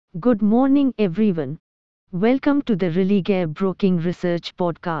Good morning, everyone. Welcome to the Religare Broking Research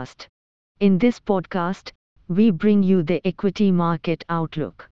Podcast. In this podcast, we bring you the equity market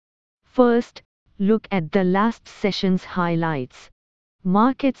outlook. First, look at the last session's highlights.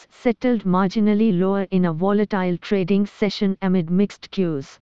 Markets settled marginally lower in a volatile trading session amid mixed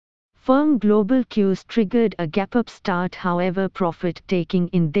cues. Firm global cues triggered a gap-up start, however profit-taking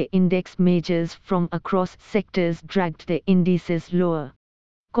in the index majors from across sectors dragged the indices lower.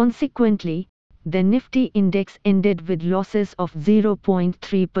 Consequently, the Nifty index ended with losses of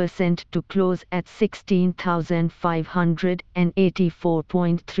 0.3% to close at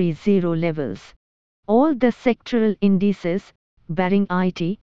 16,584.30 levels. All the sectoral indices, barring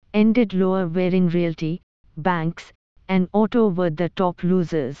IT, ended lower, wherein realty, banks, and auto were the top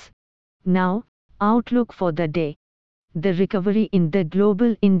losers. Now, outlook for the day. The recovery in the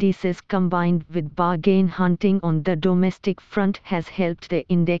global indices combined with bargain hunting on the domestic front has helped the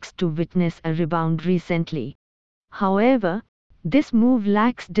index to witness a rebound recently. However, this move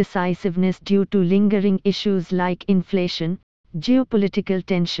lacks decisiveness due to lingering issues like inflation, geopolitical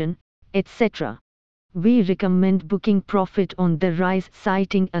tension, etc. We recommend booking profit on the rise,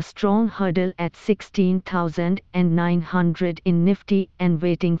 citing a strong hurdle at 16,900 in Nifty and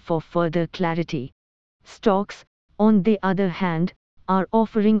waiting for further clarity. Stocks, on the other hand, are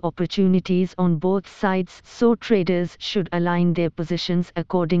offering opportunities on both sides, so traders should align their positions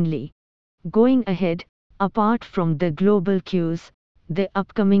accordingly. Going ahead, apart from the global cues, the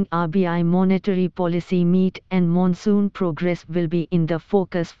upcoming RBI monetary policy meet and monsoon progress will be in the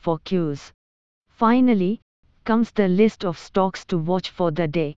focus for cues. Finally, comes the list of stocks to watch for the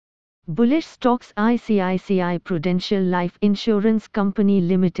day. Bullish stocks: ICICI Prudential Life Insurance Company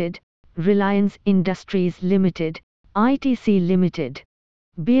Limited, Reliance Industries Limited, ITC Limited.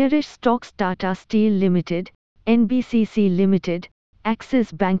 Bearish stocks: Tata Steel Limited, NBCC Limited,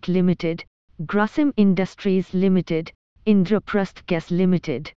 Axis Bank Limited, Grasim Industries Limited, Indraprasth Gas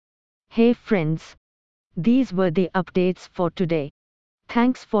Limited. Hey friends, these were the updates for today.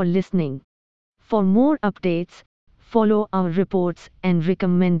 Thanks for listening. For more updates, follow our reports and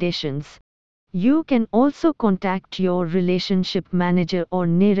recommendations. You can also contact your relationship manager or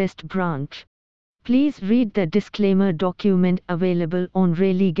nearest branch. Please read the disclaimer document available on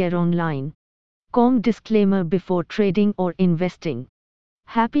Religare Online. Com disclaimer before trading or investing.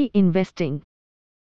 Happy investing.